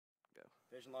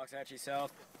Fishing Lox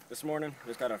South this morning.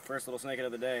 Just got our first little snakehead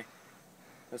of the day.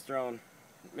 Just throwing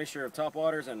a mixture of top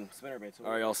waters and spinnerbaits.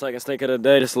 All right, y'all, second snakehead of the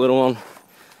day, just a little one.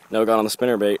 No, got on the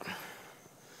spinnerbait.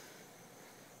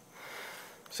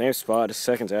 Same spot, just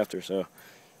seconds after, so.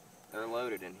 They're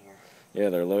loaded in here. Yeah,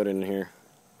 they're loaded in here.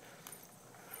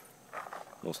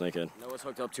 Little snakehead. Noah's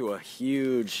hooked up to a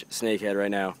huge snakehead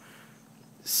right now.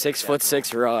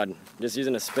 6'6" rod, just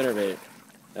using a spinnerbait.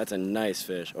 That's a nice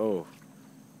fish. Oh.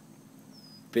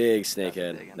 Big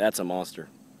snakehead. That's a monster.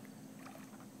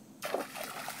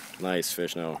 Nice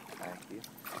fish, Noah. Thank you.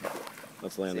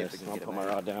 Let's land this. I'll put my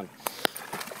rod down.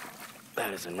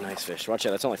 That is a nice fish. Watch out,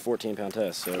 that's only 14-pound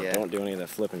test, so yeah. Don't do any of that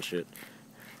flipping shit.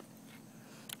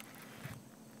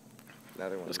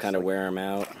 Another one. Just kind of wear them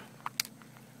out.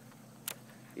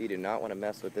 You do not want to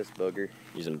mess with this booger.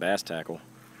 Using bass tackle.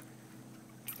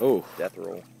 Oh. Death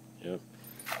roll. Yep.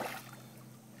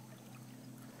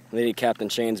 They need Captain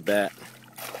Shane's bat.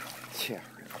 Yeah.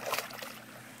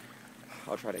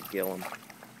 I'll try to gill him.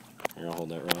 Here, I'll hold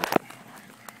that rod.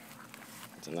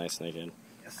 It's a nice snakehead.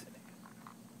 Yes, it is.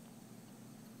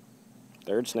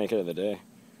 Third snakehead of the day.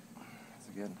 That's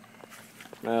a good.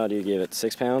 Now, do you give it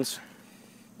 6 pounds?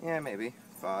 Yeah, maybe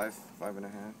 5, 5.5.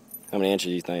 How many inches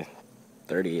do you think?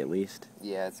 30 at least.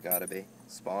 Yeah, it's got to be.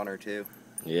 Spawner too.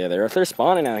 Yeah, they're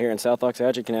spawning out here in South Lox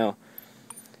Canal.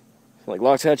 Like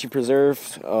Lox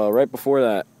Preserve, right before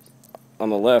that, on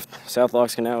the left, South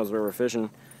Lox Canal is where we're fishing.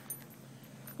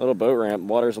 Little boat ramp,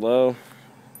 water's low,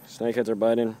 snakeheads are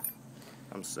biting.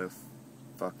 I'm so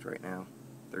fucked right now.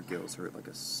 Their gills hurt like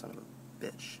a son of a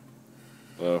bitch.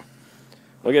 Whoa.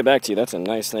 We'll get back to you. That's a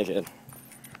nice snakehead.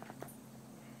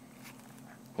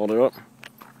 Hold it up.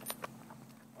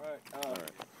 Alright,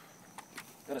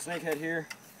 got a snakehead here.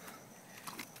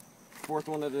 Fourth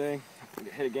one of the day.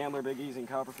 Hit a Gambler Big Easy in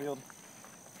Copperfield.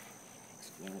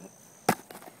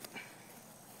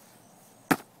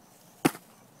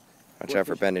 Watch out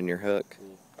for bending your hook.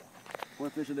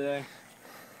 Fourth fish of the day.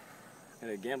 Hit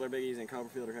a Gambler Big Easy in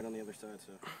Copperfield right on the other side,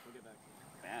 so we'll get back to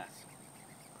bass.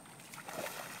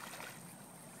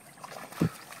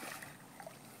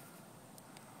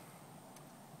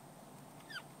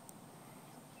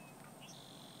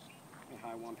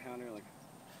 High 1 pounder, like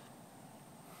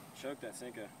choke that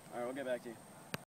Senka. Alright, we'll get back to you.